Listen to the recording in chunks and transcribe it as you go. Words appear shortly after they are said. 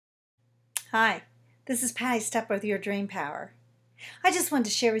Hi, this is Patty Stepler with Your Dream Power. I just wanted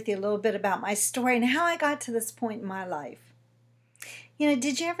to share with you a little bit about my story and how I got to this point in my life.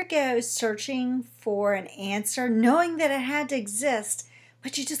 Did you ever go searching for an answer, knowing that it had to exist,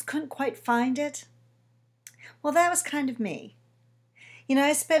 but you just couldn't quite find it? Well, that was kind of me.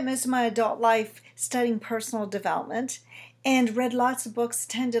 I spent most of my adult life studying personal development and read lots of books,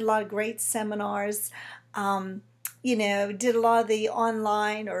 attended a lot of great seminars, did a lot of the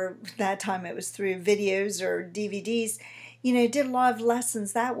online, or that time it was through videos or DVDs, did a lot of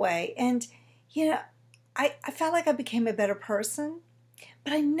lessons that way. And, I felt like I became a better person,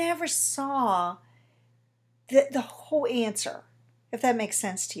 but I never saw the whole answer, if that makes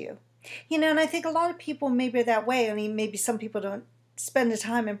sense to you. And I think a lot of people maybe are that way. I mean, maybe some people don't spend the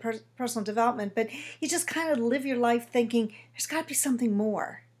time in personal development, but you just kind of live your life thinking there's got to be something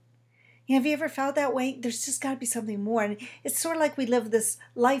more. Have you ever felt that way? There's just got to be something more. And it's sort of like we live this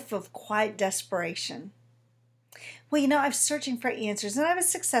life of quiet desperation. Well, I was searching for answers, and I was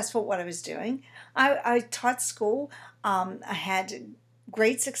successful at what I was doing. I taught school. I had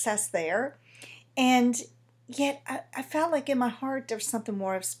great success there. And yet I felt like in my heart there was something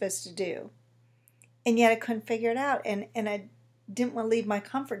more I was supposed to do. And yet I couldn't figure it out. And I didn't want to leave my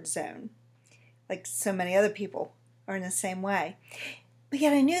comfort zone, like so many other people are in the same way. But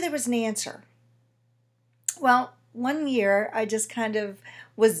yet I knew there was an answer. Well, one year I just kind of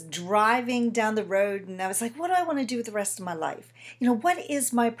was driving down the road and I was like, what do I want to do with the rest of my life? What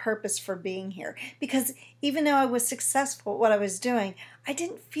is my purpose for being here? Because even though I was successful at what I was doing, I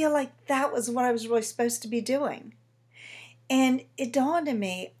didn't feel like that was what I was really supposed to be doing. And it dawned on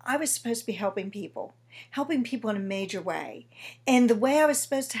me, I was supposed to be helping people in a major way. And the way I was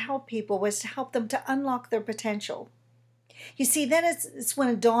supposed to help people was to help them to unlock their potential. You see, then it's when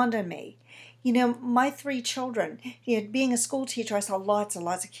it dawned on me. My 3 children, being a school teacher, I saw lots and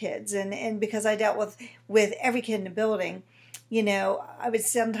lots of kids. And because I dealt with every kid in the building, I would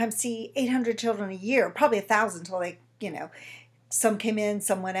sometimes see 800 children a year, probably 1,000 until they, some came in,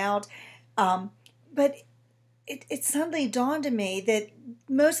 some went out. But it suddenly dawned on me that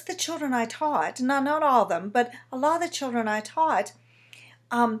most of the children I taught, not all of them, but a lot of the children I taught,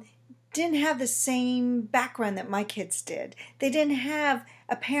 didn't have the same background that my kids did. They didn't have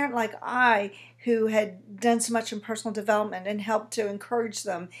a parent like I who had done so much in personal development and helped to encourage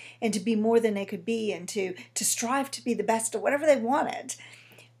them and to be more than they could be and to strive to be the best at whatever they wanted.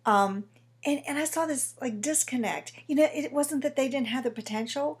 And I saw this like disconnect. It wasn't that they didn't have the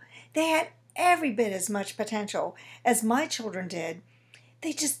potential. They had every bit as much potential as my children did.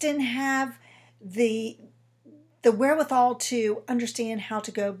 They just didn't have the wherewithal to understand how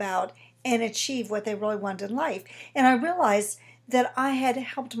to go about and achieve what they really wanted in life. And I realized that I had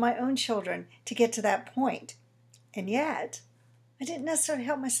helped my own children to get to that point. And yet, I didn't necessarily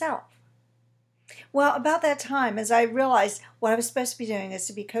help myself. Well, about that time, as I realized what I was supposed to be doing is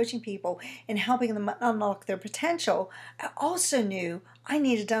to be coaching people and helping them unlock their potential, I also knew I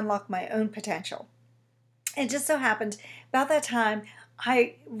needed to unlock my own potential. And it just so happened, about that time,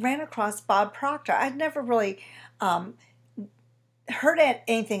 I ran across Bob Proctor. I'd never really heard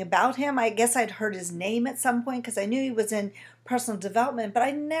anything about him. I guess I'd heard his name at some point because I knew he was in personal development, but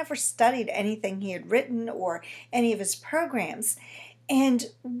I never studied anything he had written or any of his programs. And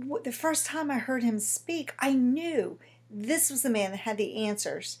the first time I heard him speak, I knew this was the man that had the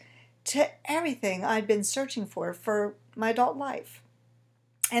answers to everything I'd been searching for my adult life.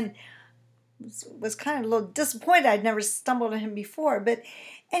 And was kind of a little disappointed I'd never stumbled on him before. But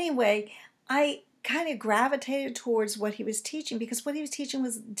anyway, I kind of gravitated towards what he was teaching because what he was teaching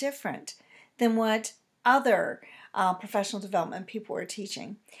was different than what other professional development people were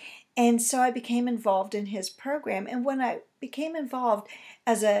teaching. And so I became involved in his program. And when I became involved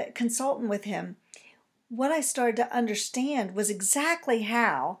as a consultant with him, what I started to understand was exactly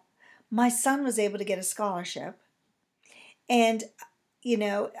how my son was able to get a scholarship. And,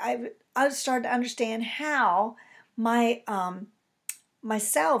 I started to understand how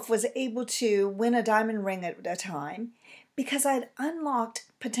myself was able to win a diamond ring at a time because I'd unlocked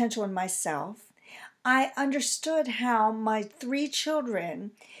potential in myself. I understood how my 3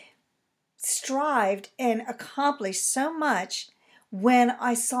 children strived and accomplished so much when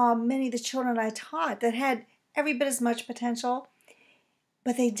I saw many of the children I taught that had every bit as much potential,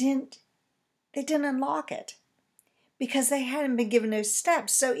 but they didn't unlock it because they hadn't been given those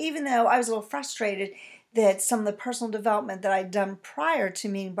steps. So even though I was a little frustrated that some of the personal development that I'd done prior to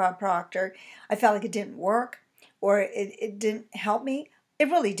meeting Bob Proctor, I felt like it didn't work or it didn't help me, it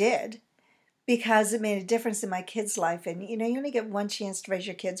really did because it made a difference in my kids' life. And, you only get one chance to raise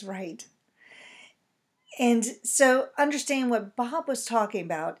your kids right. And so understanding what Bob was talking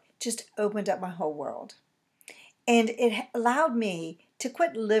about just opened up my whole world. And it allowed me to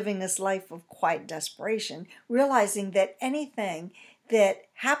quit living this life of quiet desperation, realizing that anything that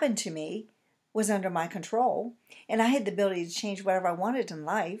happened to me was under my control, and I had the ability to change whatever I wanted in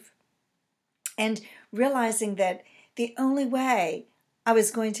life, and realizing that the only way I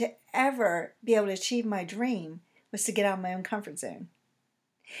was going to ever be able to achieve my dream was to get out of my own comfort zone.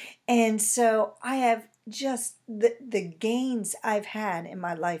 And so I have just the gains I've had in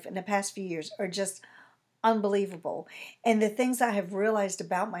my life in the past few years are just unbelievable. And the things I have realized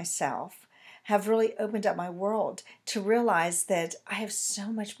about myself have really opened up my world to realize that I have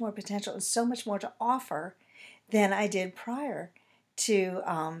so much more potential and so much more to offer than I did prior to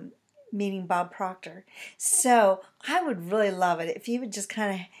meeting Bob Proctor. So I would really love it if you would just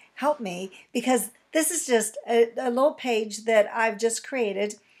kind of help me, because this is just a little page that I've just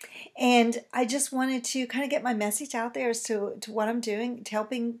created. And I just wanted to kind of get my message out there as to what I'm doing, to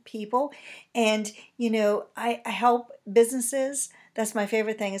helping people. And, I help businesses. That's my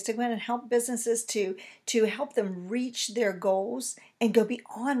favorite thing, is to go in and help businesses to help them reach their goals and go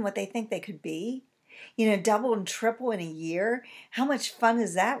beyond what they think they could be. Double and triple in a year. How much fun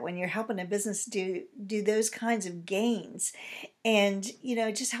is that when you're helping a business do those kinds of gains? And,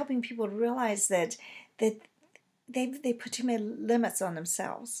 just helping people to realize that they put too many limits on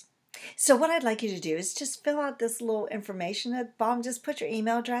themselves. So what I'd like you to do is just fill out this little information at the bottom. Just put your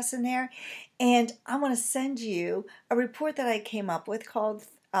email address in there, and I want to send you a report that I came up with called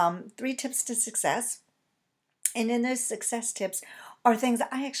 3 Tips to Success. And in those success tips are things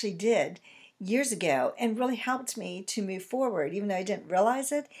I actually did years ago and really helped me to move forward, even though I didn't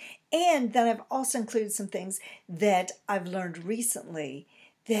realize it. And then I've also included some things that I've learned recently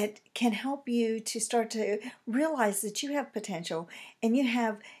that can help you to start to realize that you have potential and you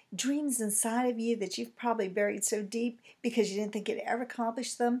have dreams inside of you that you've probably buried so deep because you didn't think you'd ever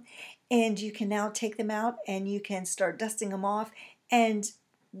accomplish them. And you can now take them out and you can start dusting them off and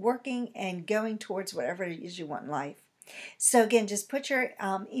working and going towards whatever it is you want in life. So again, just put your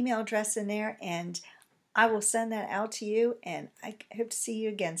email address in there and I will send that out to you, and I hope to see you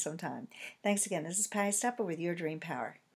again sometime. Thanks again. This is Patty Stepler with Your Dream Power.